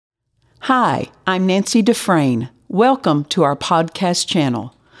Hi, I'm Nancy Dufresne. Welcome to our podcast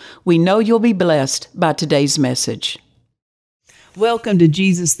channel. We know you'll be blessed by today's message. Welcome to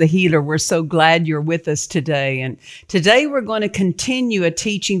Jesus the Healer. We're so glad you're with us today. And today we're going to continue a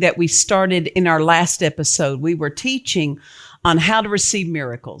teaching that we started in our last episode. We were teaching on how to receive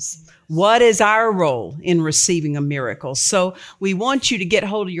miracles. What is our role in receiving a miracle? So we want you to get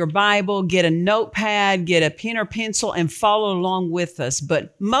hold of your Bible, get a notepad, get a pen or pencil, and follow along with us.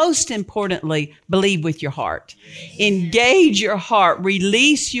 But most importantly, believe with your heart. Engage your heart,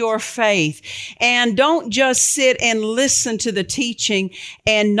 release your faith, and don't just sit and listen to the teaching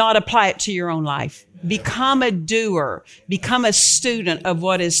and not apply it to your own life. Become a doer. Become a student of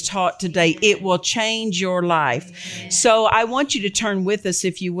what is taught today. It will change your life. So I want you to turn with us,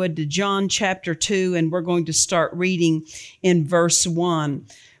 if you would, to John chapter 2, and we're going to start reading in verse 1.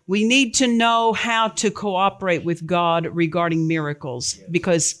 We need to know how to cooperate with God regarding miracles,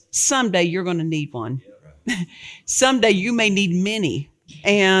 because someday you're going to need one. Someday you may need many.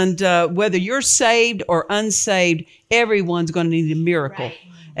 And whether you're saved or unsaved, everyone's going to need a miracle. Right.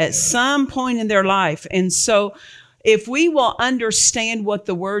 At some point in their life. And so if we will understand what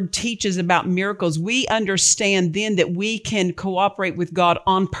the word teaches about miracles, we understand then that we can cooperate with God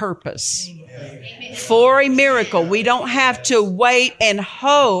on purpose. Amen. For a miracle. We don't have to wait and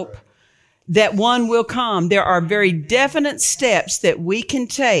hope that one will come. There are very definite steps that we can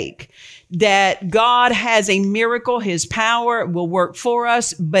take, that God has a miracle. His power will work for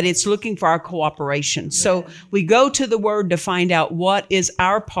us, but it's looking for our cooperation. So we go to the word to find out what is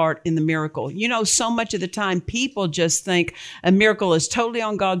our part in the miracle. You know, so much of the time people just think a miracle is totally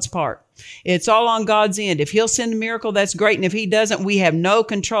on God's part. It's all on God's end. If he'll send a miracle, that's great. And if he doesn't, we have no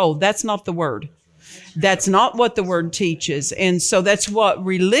control. That's not the word. That's not what the word teaches. And so that's what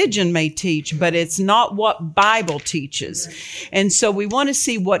religion may teach, but it's not what Bible teaches. And so we want to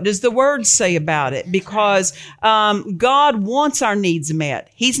see, what does the word say about it? Because God wants our needs met.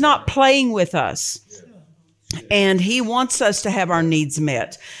 He's not playing with us. And he wants us to have our needs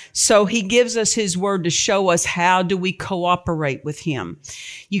met. So he gives us his word to show us how do we cooperate with him.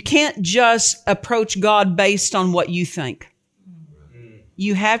 You can't just approach God based on what you think.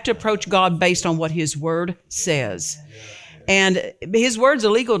 You have to approach God based on what his word says. And his word's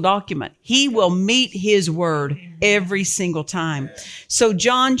a legal document. He will meet his word every single time. So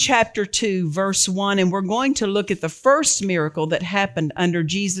John chapter 2, verse 1, and we're going to look at the first miracle that happened under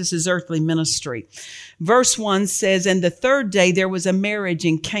Jesus' earthly ministry. Verse 1 says, "And the third day there was a marriage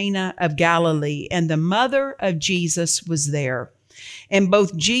in Cana of Galilee, and the mother of Jesus was there. And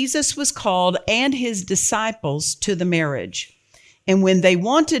both Jesus was called and his disciples to the marriage. And when they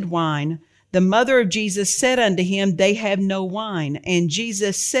wanted wine, the mother of Jesus said unto him, They have no wine. And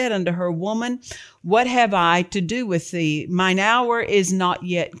Jesus said unto her, Woman, what have I to do with thee? Mine hour is not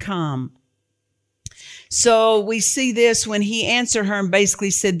yet come." So we see this when he answered her and basically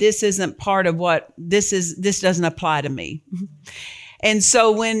said, this isn't part of what this doesn't apply to me. And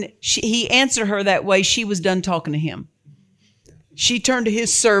so when he answered her that way, she was done talking to him. She turned to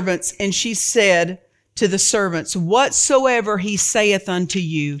his servants and she said to the servants, "Whatsoever he saith unto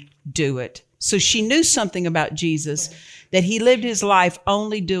you, do it." So she knew something about Jesus, that he lived his life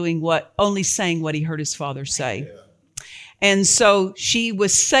only saying what he heard his Father say. And so she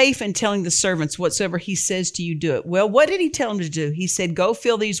was safe in telling the servants, whatsoever he says to you, do it. Well, what did he tell them to do? He said, go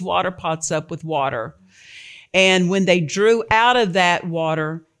fill these water pots up with water. And when they drew out of that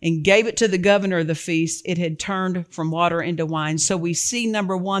water and gave it to the governor of the feast, it had turned from water into wine. So we see,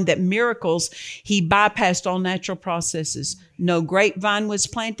 number one, that miracles, he bypassed all natural processes. No grapevine was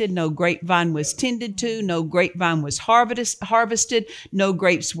planted, no grapevine was tended to, no grapevine was harvested, no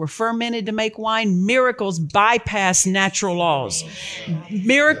grapes were fermented to make wine. Miracles bypass natural laws.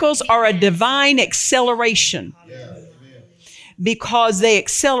 Miracles are a divine acceleration because they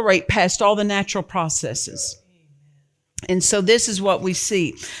accelerate past all the natural processes. And so this is what we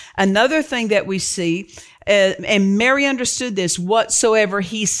see. Another thing that we see, and Mary understood this, whatsoever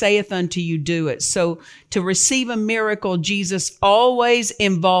he saith unto you, do it. So to receive a miracle, Jesus always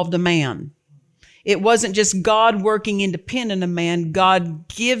involved a man. It wasn't just God working independent of man. God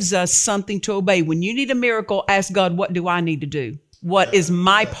gives us something to obey. When you need a miracle, ask God, what do I need to do? What is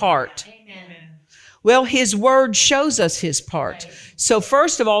my part? Well, his word shows us his part. So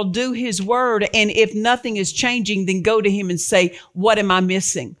first of all, do his word. And if nothing is changing, then go to him and say, what am I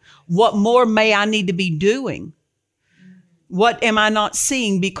missing? What more may I need to be doing? What am I not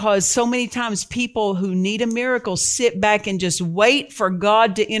seeing? Because so many times people who need a miracle sit back and just wait for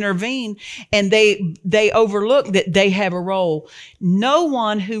God to intervene, and they overlook that they have a role. No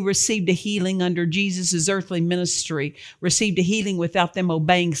one who received a healing under Jesus' earthly ministry received a healing without them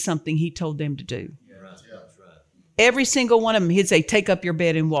obeying something he told them to do. Every single one of them, he'd say, take up your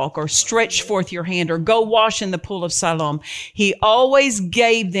bed and walk, or stretch forth your hand, or go wash in the pool of Siloam. He always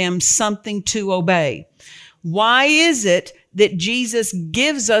gave them something to obey. Why is it that Jesus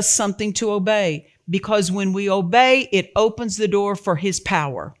gives us something to obey? Because when we obey, it opens the door for his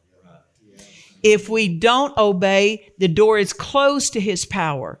power. If we don't obey, the door is closed to his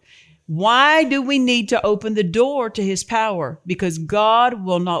power. Why do we need to open the door to his power? Because God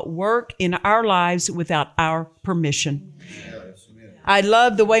will not work in our lives without our permission. I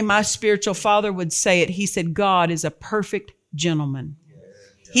love the way my spiritual father would say it. He said, God is a perfect gentleman.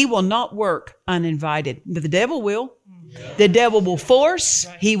 He will not work uninvited. The devil will. The devil will force,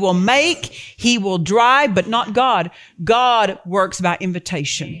 he will make, he will drive, but not God. God works by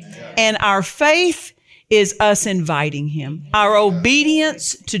invitation. And our faith is us inviting him. Our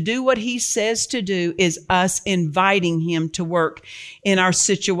obedience to do what he says to do is us inviting him to work in our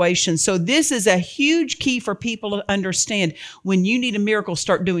situation. So this is a huge key for people to understand. When you need a miracle,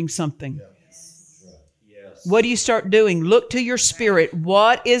 start doing something. What do you start doing? Look to your spirit.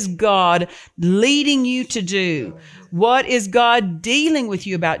 What is God leading you to do? What is God dealing with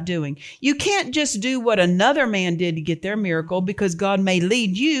you about doing? You can't just do what another man did to get their miracle, because God may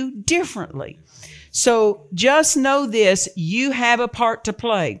lead you differently. So just know this, you have a part to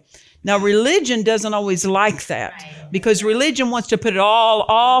play. Now, religion doesn't always like that, because religion wants to put it all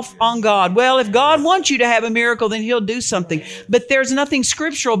off on God. Well, if God wants you to have a miracle, then he'll do something. But there's nothing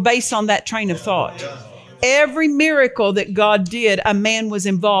scriptural based on that train of thought. Every miracle that God did, a man was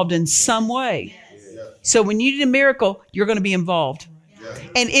involved in some way. So when you need a miracle, you're going to be involved.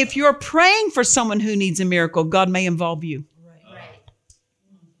 And if you're praying for someone who needs a miracle, God may involve you.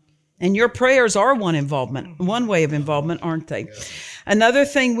 And your prayers are one way of involvement, aren't they? Another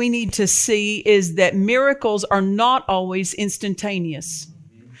thing we need to see is that miracles are not always instantaneous.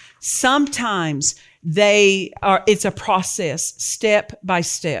 Sometimes it's a process, step by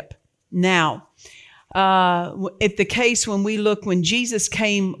step. Now, at the case when Jesus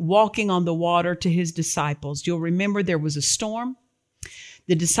came walking on the water to his disciples, you'll remember there was a storm.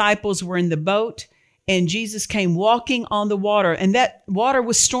 The disciples were in the boat, and Jesus came walking on the water, and that water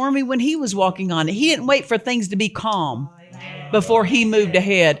was stormy when he was walking on it. He didn't wait for things to be calm before he moved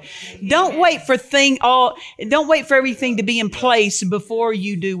ahead. Don't wait for everything to be in place before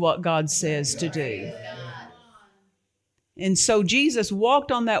you do what God says to do. And so Jesus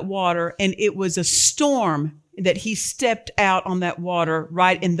walked on that water, and it was a storm that he stepped out on that water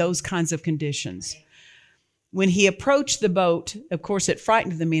right in those kinds of conditions. When he approached the boat, of course, it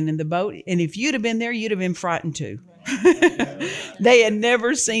frightened the men in the boat. And if you'd have been there, you'd have been frightened too. They had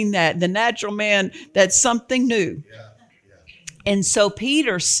never seen that. The natural man, that's something new. And so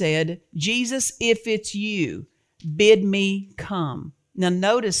Peter said, Jesus, if it's you, bid me come. Now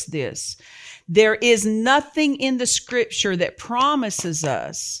notice this. There is nothing in the scripture that promises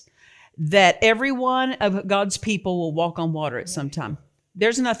us that every one of God's people will walk on water at some time.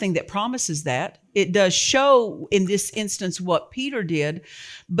 There's nothing that promises that. It does show in this instance what Peter did,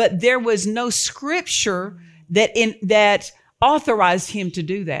 but there was no scripture that authorized him to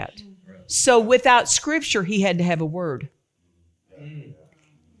do that. So without scripture, he had to have a word.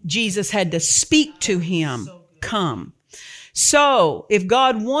 Jesus had to speak to him, come. So if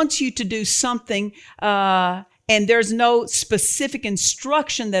God wants you to do something, and there's no specific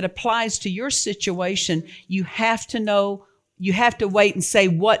instruction that applies to your situation, you have to wait and say,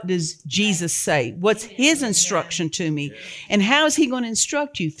 what does Jesus say? What's his instruction to me? And how is he going to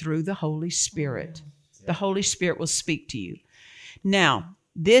instruct you? Through the Holy Spirit. The Holy Spirit will speak to you. Now,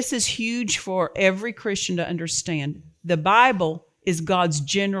 this is huge for every Christian to understand. The Bible is God's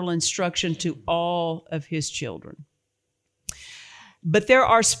general instruction to all of his children. But there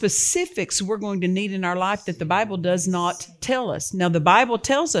are specifics we're going to need in our life that the Bible does not tell us. Now, the Bible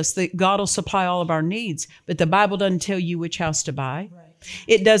tells us that God will supply all of our needs, but the Bible doesn't tell you which house to buy. Right.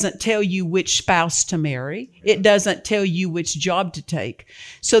 It doesn't tell you which spouse to marry. It doesn't tell you which job to take.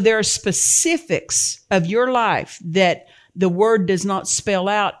 So there are specifics of your life that the Word does not spell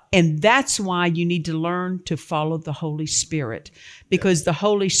out, and that's why you need to learn to follow the Holy Spirit, because the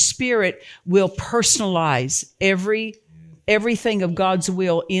Holy Spirit will personalize everything of God's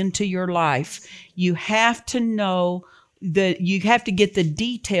will into your life. You have to know you have to get the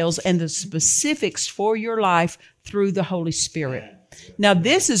details and the specifics for your life through the Holy Spirit. Now,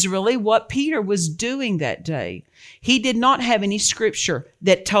 this is really what Peter was doing that day. He did not have any scripture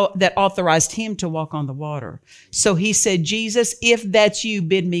that authorized him to walk on the water. So he said, Jesus, if that's you,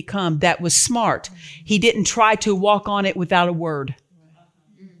 bid me come. That was smart. He didn't try to walk on it without a word.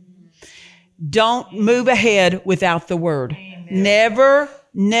 Don't move ahead without the word.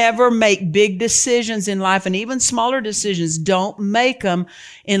 Never make big decisions in life, and even smaller decisions. Don't make them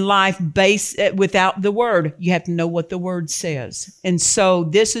in life based without the word. You have to know what the word says. And so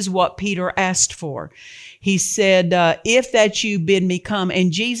this is what Peter asked for. He said, if that you, bid me come.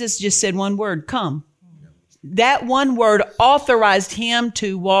 And Jesus just said one word, come. That one word authorized him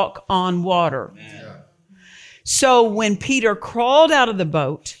to walk on water. So when Peter crawled out of the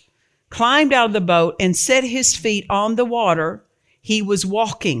boat, climbed out of the boat, and set his feet on the water, he was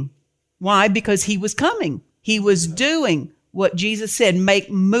walking. Why? Because he was coming. He was doing what Jesus said,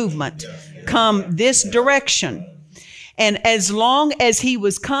 make movement, come this direction. And as long as he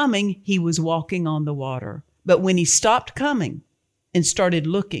was coming, he was walking on the water. But when he stopped coming and started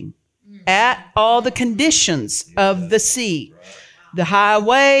looking at all the conditions of the sea, the high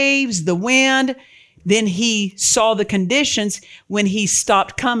waves, the wind, then he saw the conditions. When he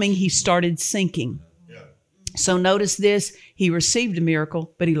stopped coming, he started sinking. So notice this, he received a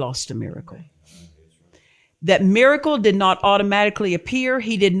miracle, but he lost a miracle. That miracle did not automatically appear.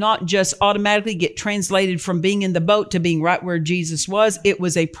 He did not just automatically get translated from being in the boat to being right where Jesus was. It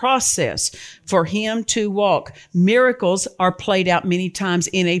was a process for him to walk. Miracles are played out many times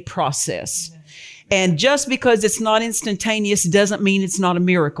in a process. And just because it's not instantaneous doesn't mean it's not a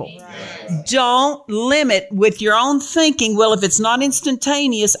miracle. Right. Don't limit with your own thinking, well, if it's not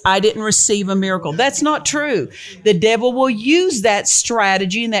instantaneous, I didn't receive a miracle. That's not true. The devil will use that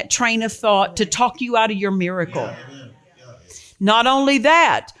strategy and that train of thought to talk you out of your miracle. Not only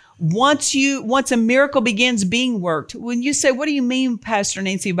that, once a miracle begins being worked, when you say, what do you mean, Pastor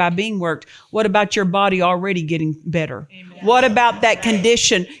Nancy, by being worked? What about your body already getting better? Amen. What about that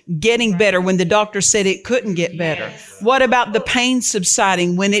condition getting better when the doctor said it couldn't get better? Yes. What about the pain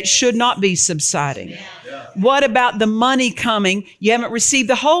subsiding when it should not be subsiding? Yeah. What about the money coming? You haven't received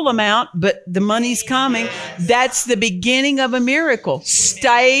the whole amount, but the money's coming. That's the beginning of a miracle.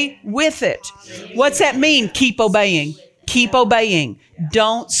 Stay with it. What's that mean? Keep obeying. Keep obeying.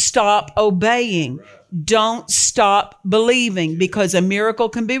 Don't stop obeying. Don't stop believing, because a miracle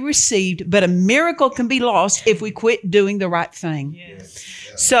can be received, but a miracle can be lost if we quit doing the right thing. Yes.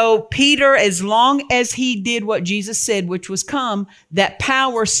 So Peter, as long as he did what Jesus said, which was come, that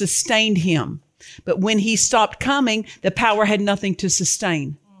power sustained him. But when he stopped coming, the power had nothing to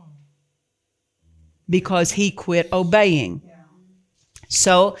sustain because he quit obeying.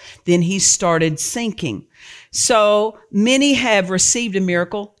 So then he started sinking. So many have received a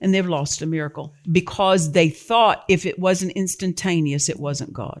miracle and they've lost a miracle because they thought if it wasn't instantaneous, it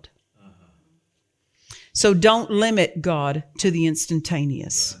wasn't God. So don't limit God to the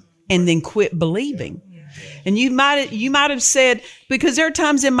instantaneous and then quit believing. And you might have said, because there are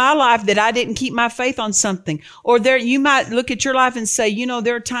times in my life that I didn't keep my faith on something. Or you might look at your life and say,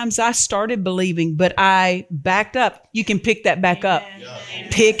 there are times I started believing, but I backed up. You can pick that back up.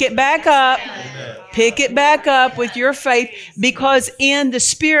 Pick it back up. Pick it back up with your faith, because in the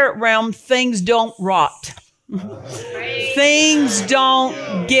spirit realm, things don't rot. Things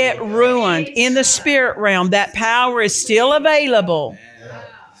don't get ruined. In the spirit realm, that power is still available.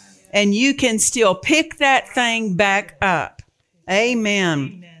 And you can still pick that thing back up.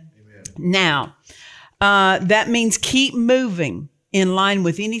 Amen. Now, that means keep moving in line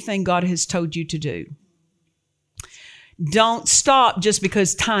with anything God has told you to do. Don't stop just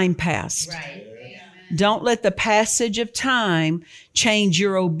because time passed. Right. Don't let the passage of time change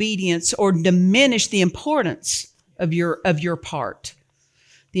your obedience or diminish the importance of your part,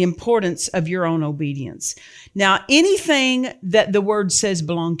 the importance of your own obedience. Now, anything that the word says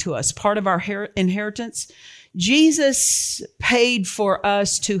belong to us, part of our inheritance, Jesus paid for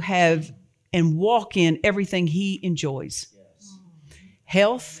us to have and walk in everything he enjoys.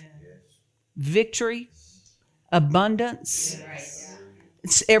 Health, victory, abundance,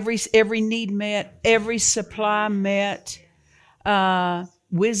 it's every need met, every supply met,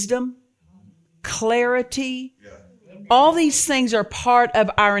 wisdom, clarity. All these things are part of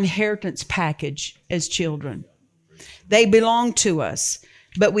our inheritance package as children. They belong to us,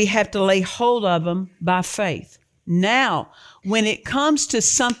 but we have to lay hold of them by faith. Now, when it comes to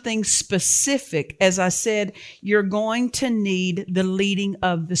something specific, as I said, you're going to need the leading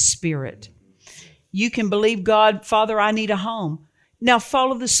of the Spirit. You can believe God, Father, I need a home. Now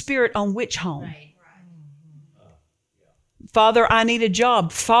follow the Spirit on which home. Right. Father, I need a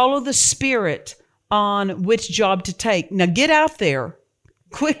job. Follow the Spirit on which job to take. Now get out there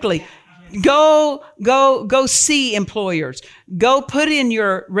quickly. Go see employers. Go put in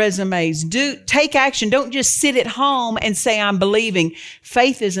your resumes. Take action. Don't just sit at home and say, I'm believing.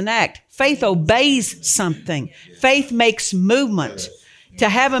 Faith is an act. Faith obeys something. Faith makes movement. To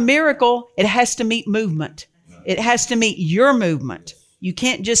have a miracle, it has to meet movement. It has to meet your movement. You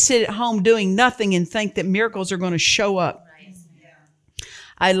can't just sit at home doing nothing and think that miracles are going to show up.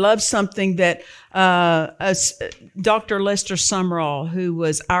 I love something that Dr. Lester Sumrall, who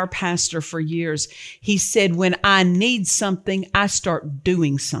was our pastor for years, he said, when I need something, I start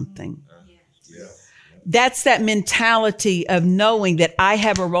doing something. That's that mentality of knowing that I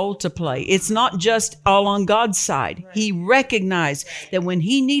have a role to play. It's not just all on God's side. He recognized that when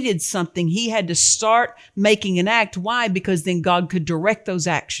he needed something, he had to start making an act. Why? Because then God could direct those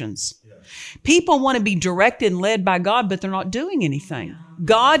actions. People want to be directed and led by God, but they're not doing anything.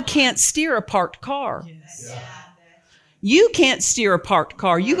 God can't steer a parked car. You can't steer a parked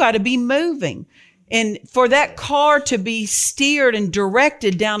car. You got to be moving. And for that car to be steered and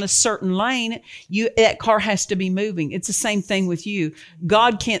directed down a certain lane, that car has to be moving. It's the same thing with you.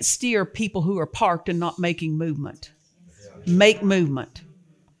 God can't steer people who are parked and not making movement. Make movement.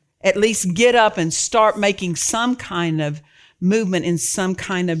 At least get up and start making some kind of movement in some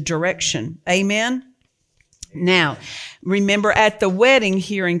kind of direction. Amen? Now, remember at the wedding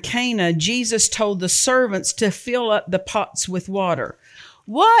here in Cana, Jesus told the servants to fill up the pots with water.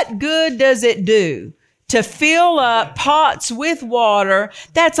 What good does it do to fill up pots with water?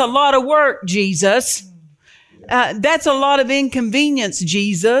 That's a lot of work, Jesus. That's a lot of inconvenience,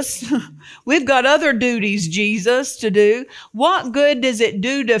 Jesus. We've got other duties, Jesus, to do. What good does it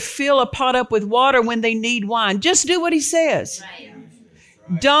do to fill a pot up with water when they need wine? Just do what he says.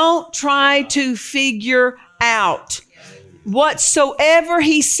 Don't try to figure out. Whatsoever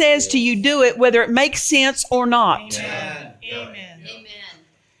he says to you, do it, whether it makes sense or not. Amen.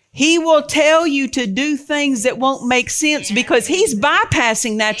 He will tell you to do things that won't make sense because he's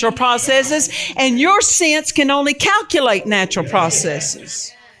bypassing natural processes, and your sense can only calculate natural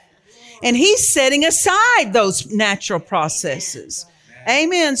processes. And he's setting aside those natural processes.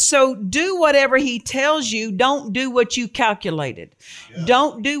 Amen. So do whatever he tells you. Don't do what you calculated.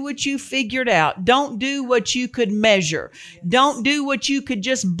 Don't do what you figured out. Don't do what you could measure. Don't do what you could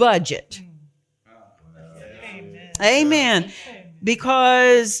just budget. Amen.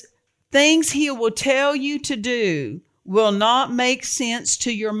 Because things he will tell you to do will not make sense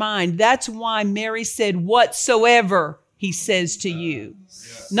to your mind. That's why Mary said, whatsoever he says to you.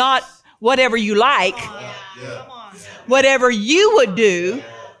 Not whatever you like. Whatever you would do.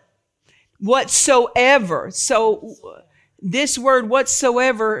 Whatsoever. So this word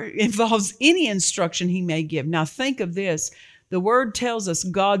whatsoever involves any instruction he may give. Now think of this. The word tells us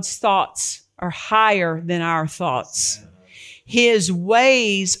God's thoughts are higher than our thoughts. His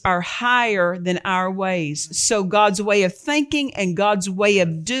ways are higher than our ways. So God's way of thinking and God's way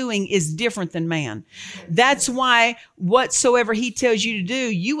of doing is different than man. That's why whatsoever he tells you to do,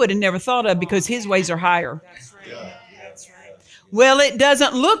 you would have never thought of because his ways are higher. Well, it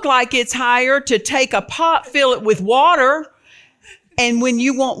doesn't look like it's higher to take a pot, fill it with water, and when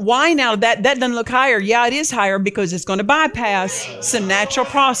you want wine out of that doesn't look higher. Yeah, it is higher because it's going to bypass some natural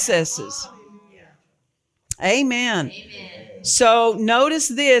processes. Amen. So notice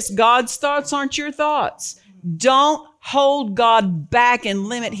this, God's thoughts aren't your thoughts. Don't hold God back and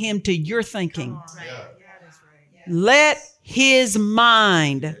limit him to your thinking. Let his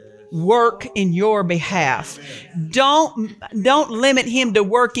mind work in your behalf. Don't limit him to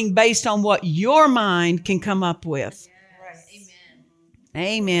working based on what your mind can come up with.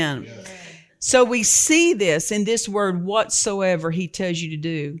 Amen. So we see this in this word, whatsoever he tells you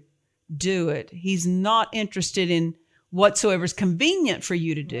to do it. He's not interested in whatsoever is convenient for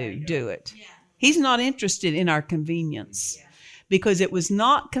you to do it. He's not interested in our convenience because it was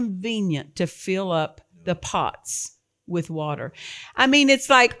not convenient to fill up the pots with water. I mean, it's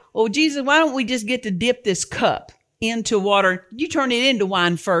like, oh, Jesus, why don't we just get to dip this cup into water? You turn it into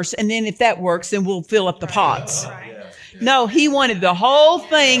wine first, and then if that works, then we'll fill up the pots. No, he wanted the whole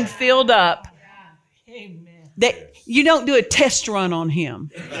thing filled up. That you don't do a test run on him.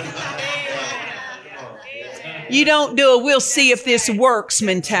 You don't do a we'll see if this works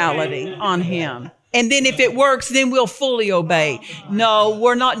mentality on him. And then if it works, then we'll fully obey. No,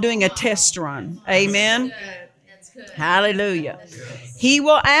 we're not doing a test run. Amen. Hallelujah. He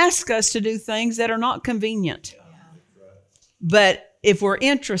will ask us to do things that are not convenient. But if we're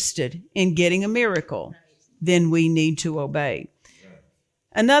interested in getting a miracle, then we need to obey.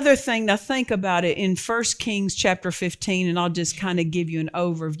 Another thing, now think about it, in 1 Kings chapter 15, and I'll just kind of give you an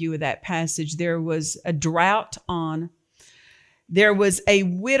overview of that passage. There was a drought on There was a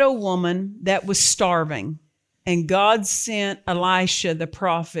widow woman that was starving, and God sent Elisha the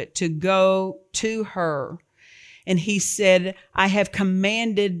prophet to go to her. And he said, I have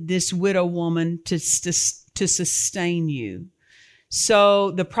commanded this widow woman to sustain you.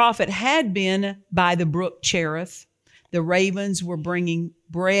 So the prophet had been by the brook Cherith. The ravens were bringing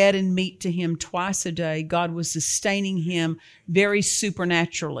bread and meat to him twice a day. God was sustaining him very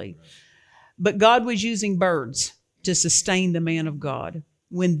supernaturally. But God was using birds to sustain the man of God.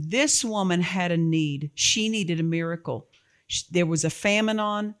 When this woman had a need, she needed a miracle. There was a famine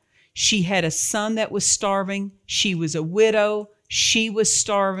on. She had a son that was starving. She was a widow. She was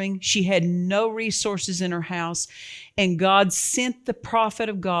starving. She had no resources in her house. And God sent the prophet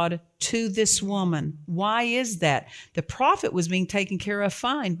of God to this woman. Why is that? The prophet was being taken care of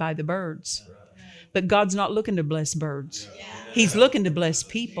fine by the birds. But God's not looking to bless birds. He's looking to bless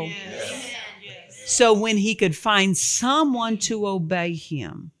people. So when he could find someone to obey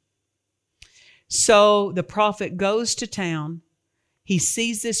him. So the prophet goes to town. He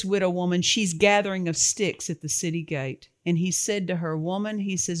sees this widow woman. She's gathering of sticks at the city gate. And he said to her, woman,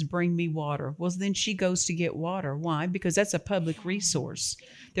 he says, bring me water. Well, then she goes to get water. Why? Because that's a public resource.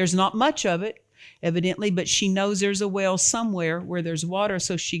 There's not much of it, evidently, but she knows there's a well somewhere where there's water.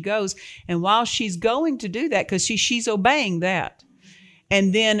 So she goes. And while she's going to do that, because she's obeying that.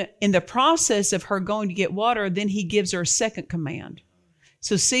 And then in the process of her going to get water, then he gives her a second command.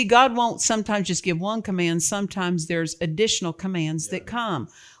 So see, God won't sometimes just give one command. Sometimes there's additional commands that come.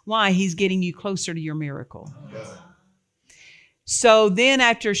 Why? He's getting you closer to your miracle. So then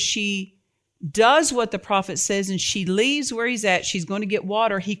after she does what the prophet says and she leaves where he's at, she's going to get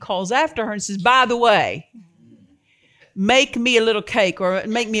water. He calls after her and says, by the way, make me a little cake or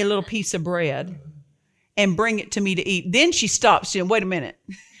make me a little piece of bread and bring it to me to eat. Then she stops. She said, wait a minute.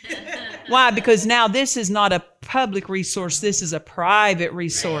 Why? Because now this is not a public resource. This is a private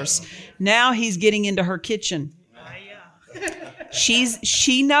resource. Now he's getting into her kitchen.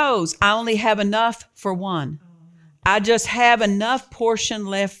 She knows I only have enough for one. I just have enough portion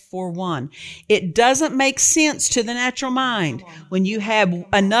left for one. It doesn't make sense to the natural mind when you have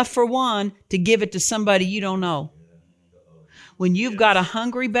enough for one to give it to somebody you don't know. When you've got a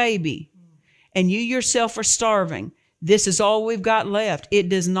hungry baby and you yourself are starving, this is all we've got left. It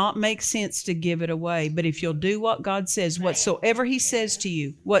does not make sense to give it away. But if you'll do what God says, whatsoever he says to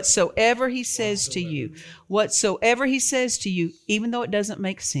you, whatsoever he says to you, whatsoever he says to you, even though it doesn't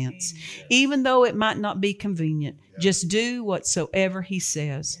make sense, even though it might not be convenient, just do whatsoever he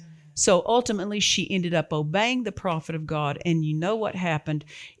says. So ultimately, she ended up obeying the prophet of God. And you know what happened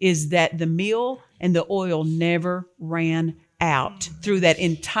is that the meal and the oil never ran out through that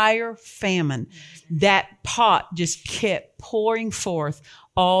entire famine. That pot just kept pouring forth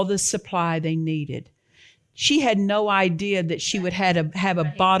all the supply they needed. She had no idea that she would have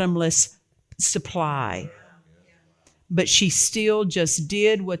a bottomless supply. But she still just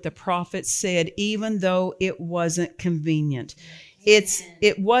did what the prophet said, even though it wasn't convenient.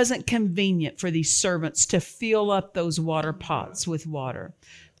 It wasn't convenient for these servants to fill up those water pots with water.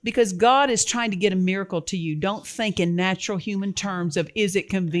 Because God is trying to get a miracle to you. Don't think in natural human terms of, is it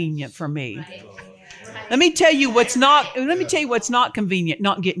convenient for me? Right. Let me tell you what's not convenient,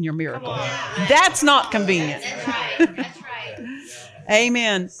 not getting your miracle. That's not convenient. That's right. That's right.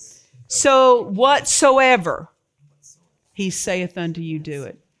 Amen. So whatsoever he saith unto you, do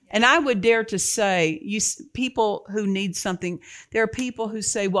it. And I would dare to say, people who need something, there are people who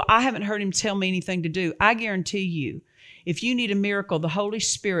say, well, I haven't heard him tell me anything to do. I guarantee you, if you need a miracle, the Holy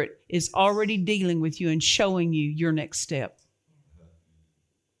Spirit is already dealing with you and showing you your next step.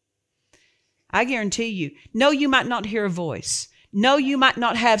 I guarantee you. No, you might not hear a voice. No, you might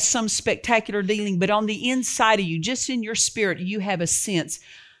not have some spectacular dealing, but on the inside of you, just in your spirit, you have a sense,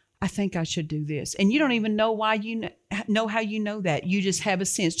 I think I should do this. And you don't even know why you know how you know that. You just have a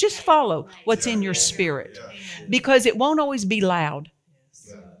sense. Just follow what's in your spirit, because it won't always be loud.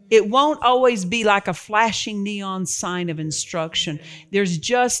 It won't always be like a flashing neon sign of instruction. There's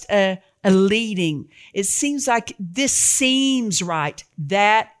just a leading. It seems like this seems right.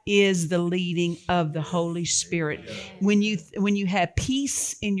 That is the leading of the Holy Spirit. When you have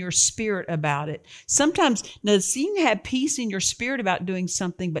peace in your spirit about it. Sometimes, now, you can have peace in your spirit about doing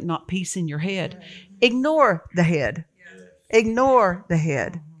something, but not peace in your head. Ignore the head. Ignore the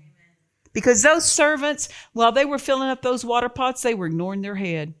head. Because those servants, while they were filling up those water pots, they were ignoring their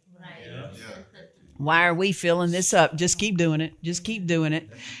head. Why are we filling this up? Just keep doing it. Just keep doing it.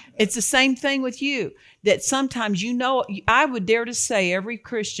 It's the same thing with you, that sometimes I would dare to say every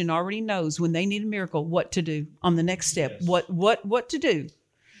Christian already knows when they need a miracle what to do on the next step, what to do.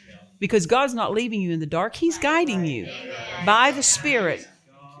 because God's not leaving you in the dark. He's guiding you by the Spirit.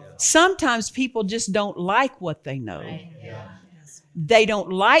 Sometimes people just don't like what they know. They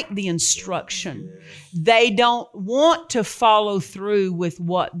don't like the instruction. They don't want to follow through with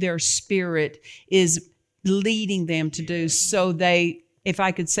what their spirit is leading them to do. So they, if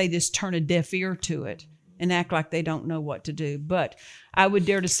I could say this, turn a deaf ear to it and act like they don't know what to do. But I would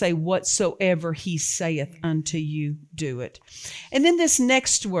dare to say, whatsoever he saith unto you, do it. And then this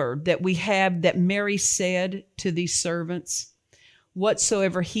next word that we have that Mary said to these servants,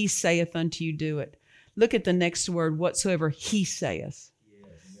 whatsoever he saith unto you, do it. Look at the next word, whatsoever he saith.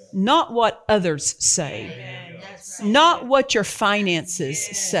 Not what others say. Not what your finances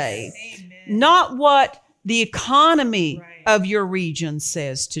say. Not what the economy of your region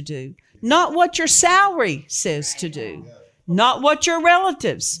says to do. Not what your salary says to do. Not what your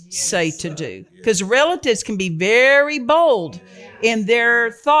relatives say to do. Because relatives can be very bold in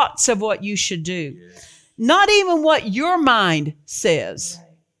their thoughts of what you should do. Not even what your mind says.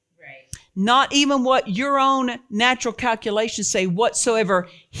 Not even what your own natural calculations say. Whatsoever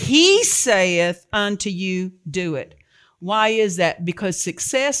he saith unto you, do it. Why is that? Because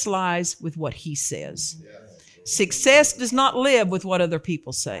success lies with what he says. Success does not live with what other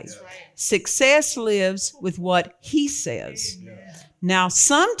people say. Success lives with what he says. Now,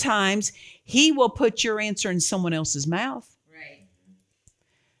 sometimes he will put your answer in someone else's mouth.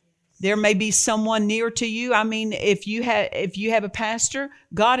 There may be someone near to you. I mean, if you have a pastor,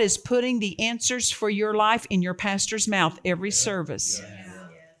 God is putting the answers for your life in your pastor's mouth every service.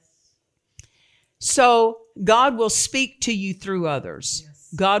 So God will speak to you through others.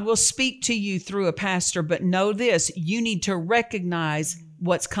 God will speak to you through a pastor, but know this, you need to recognize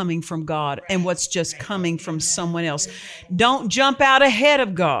what's coming from God and what's just coming from someone else. Don't jump out ahead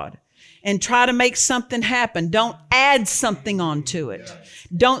of God and try to make something happen. Don't add something onto it.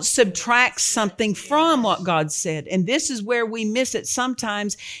 Don't subtract something from what God said. And this is where we miss it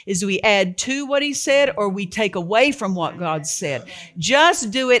sometimes, is we add to what he said or we take away from what God said. Just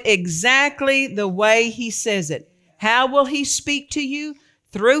do it exactly the way he says it. How will he speak to you?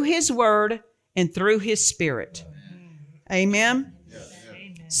 Through his word and through his spirit. Amen?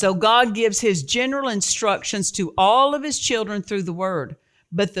 So God gives his general instructions to all of his children through the word.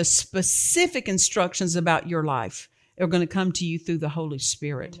 But the specific instructions about your life are going to come to you through the Holy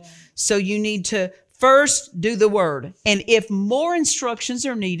Spirit. So you need to first do the word. And if more instructions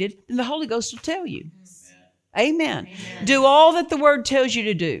are needed, then the Holy Ghost will tell you. Amen. Do all that the word tells you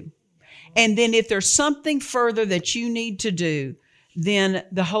to do. And then if there's something further that you need to do, then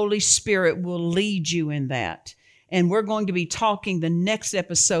the Holy Spirit will lead you in that. And we're going to be talking the next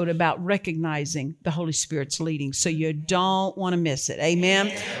episode about recognizing the Holy Spirit's leading. So you don't want to miss it.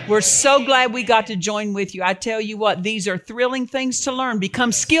 Amen. We're so glad we got to join with you. I tell you what, these are thrilling things to learn.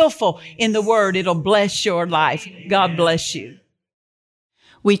 Become skillful in the word. It'll bless your life. God bless you.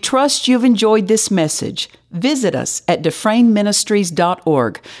 We trust you've enjoyed this message. Visit us at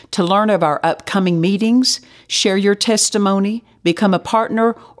DufresneMinistries.org to learn of our upcoming meetings, share your testimony, become a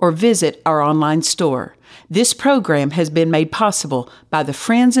partner, or visit our online store. This program has been made possible by the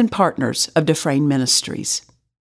friends and partners of Dufresne Ministries.